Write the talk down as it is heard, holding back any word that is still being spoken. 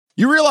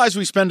You realize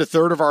we spend a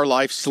third of our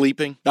life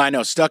sleeping? I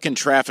know, stuck in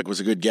traffic was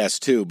a good guess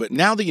too, but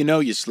now that you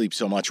know you sleep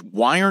so much,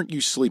 why aren't you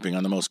sleeping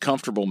on the most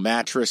comfortable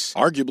mattress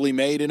arguably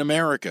made in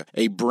America?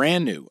 A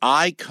brand new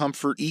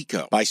iComfort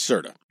Eco by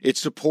Serta.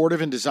 It's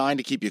supportive and designed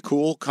to keep you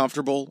cool,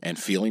 comfortable, and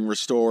feeling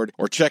restored.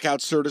 Or check out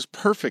Serta's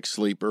Perfect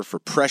Sleeper for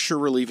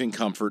pressure-relieving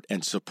comfort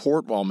and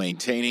support while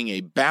maintaining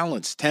a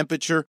balanced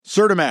temperature.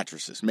 Serta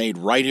mattresses made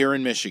right here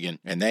in Michigan,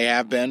 and they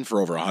have been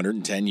for over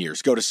 110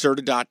 years. Go to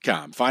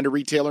Serta.com. Find a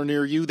retailer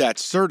near you.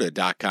 That's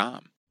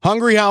Serta.com.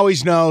 Hungry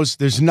Howie's knows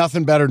there's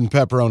nothing better than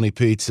pepperoni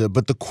pizza,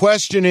 but the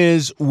question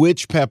is,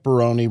 which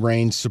pepperoni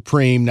reigns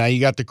supreme? Now,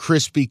 you got the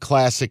crispy,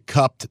 classic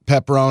cupped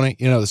pepperoni,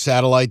 the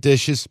satellite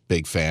dishes.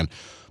 Big fan.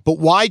 But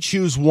why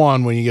choose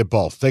one when you get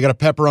both? They got a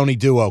pepperoni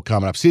duo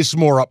coming up. See, this is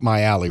more up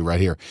my alley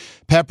right here.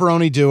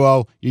 Pepperoni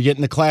duo, you're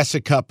getting the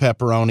classic cup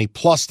pepperoni,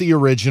 plus the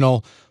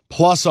original,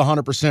 plus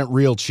 100%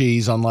 real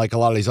cheese, unlike a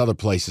lot of these other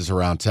places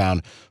around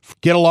town.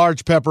 Get a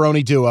large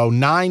pepperoni duo,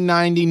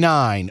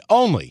 $9.99,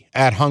 only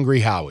at Hungry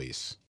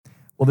Howie's.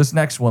 Well, this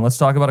next one, let's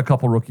talk about a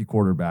couple rookie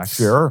quarterbacks.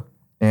 Sure.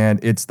 And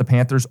it's the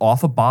Panthers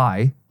off a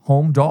bye,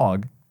 home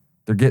dog.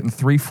 They're getting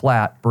 3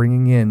 flat,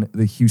 bringing in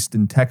the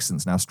Houston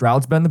Texans. Now,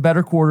 Stroud's been the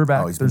better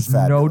quarterback. There's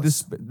no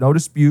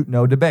dispute,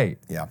 no debate.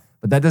 Yeah.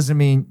 But that doesn't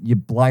mean you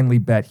blindly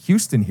bet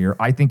Houston here.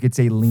 I think it's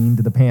a lean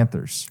to the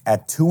Panthers.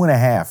 At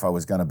 2.5, I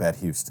was going to bet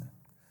Houston.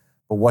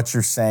 But what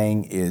you're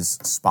saying is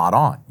spot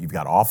on. You've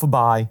got off a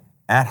bye,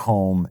 at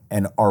home,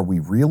 and are we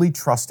really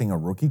trusting a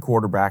rookie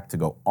quarterback to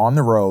go on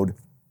the road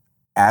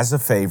as a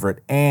favorite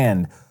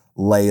and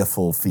lay a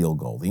full field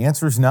goal? The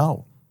answer is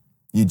no.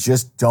 You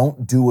just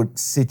don't do it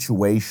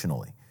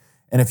situationally.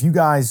 And if you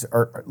guys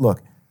are,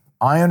 look,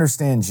 I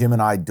understand Jim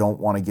and I don't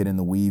want to get in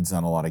the weeds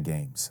on a lot of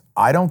games.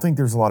 I don't think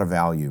there's a lot of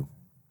value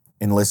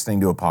in listening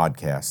to a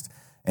podcast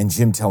and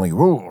Jim telling you,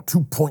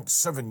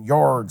 2.7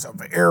 yards of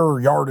air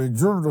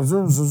yardage, Here's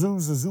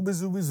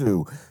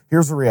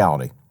the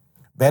reality.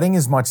 Betting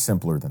is much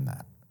simpler than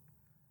that.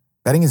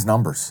 Betting is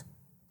numbers.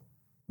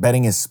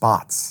 Betting is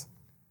spots.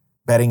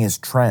 Betting is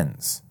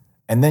trends.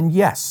 And then,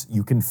 yes,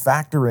 you can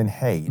factor in,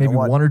 hey, maybe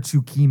one or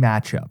two key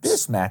matchups.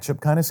 This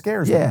matchup kind of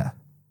scares me.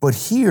 But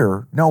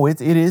here, no, it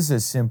is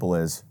as simple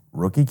as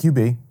rookie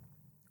QB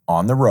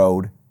on the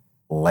road,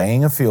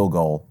 laying a field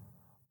goal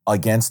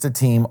against a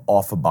team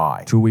off a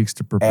bye. 2 weeks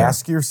to prepare.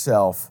 Ask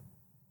yourself,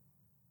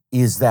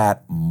 is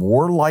that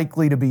more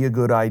likely to be a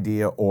good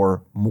idea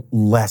or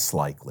less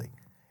likely?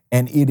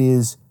 And it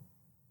is,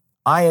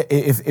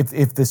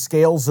 if the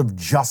scales of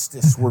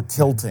justice were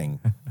tilting,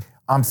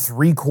 I'm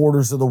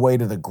 3/4 of the way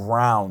to the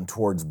ground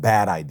towards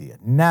bad idea.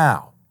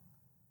 Now,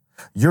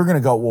 you're going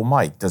to go, well,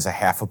 Mike, does a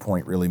half a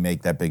point really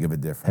make that big of a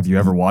difference? Have you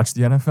ever watched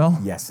the NFL?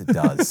 Yes, it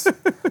does.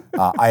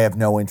 I have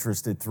no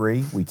interest at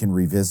 3. We can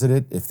revisit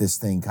it if this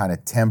thing kind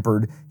of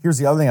tempered. Here's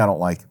the other thing I don't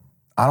like.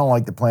 I don't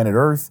like the planet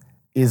Earth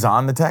is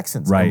on the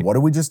Texans. Right. And what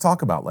did we just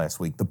talk about last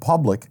week? The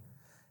public,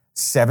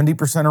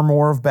 70% or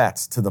more of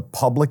bets to the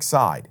public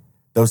side.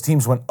 Those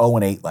teams went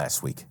 0-8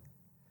 last week.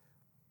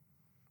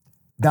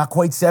 Not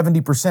quite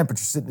 70%, but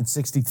you're sitting at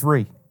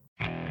 63.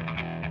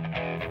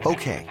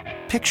 Okay,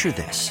 picture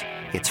this.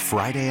 It's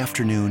Friday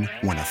afternoon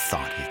when a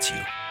thought hits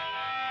you.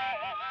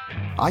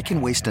 I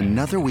can waste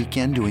another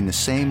weekend doing the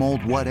same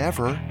old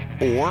whatever,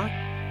 or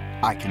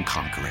I can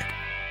conquer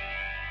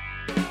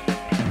it.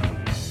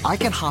 I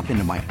can hop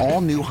into my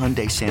all-new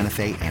Hyundai Santa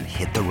Fe and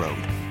hit the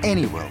road.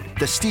 Any road.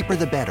 The steeper,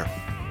 the better.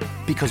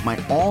 Because my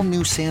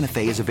all-new Santa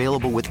Fe is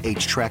available with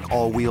H-Track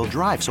all-wheel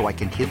drive, so I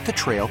can hit the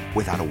trail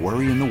without a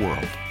worry in the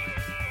world.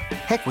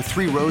 Heck, with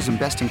 3 rows and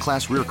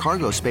best-in-class rear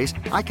cargo space,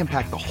 I can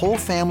pack the whole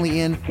family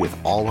in with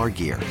all our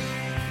gear.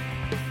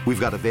 We've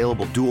got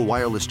available dual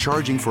wireless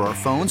charging for our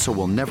phones, so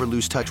we'll never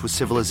lose touch with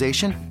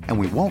civilization, and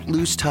we won't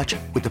lose touch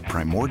with the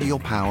primordial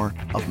power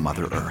of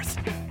Mother Earth.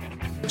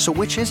 So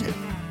which is it?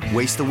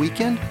 Waste the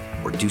weekend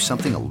or do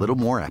something a little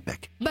more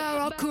epic?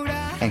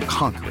 And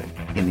conquer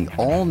it in the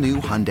all-new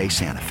Hyundai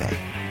Santa Fe.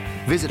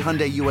 Visit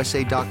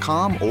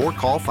HyundaiUSA.com or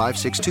call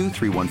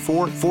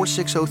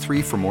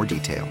 562-314-4603 for more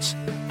details.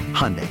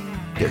 Hyundai,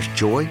 there's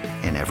joy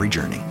in every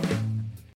journey.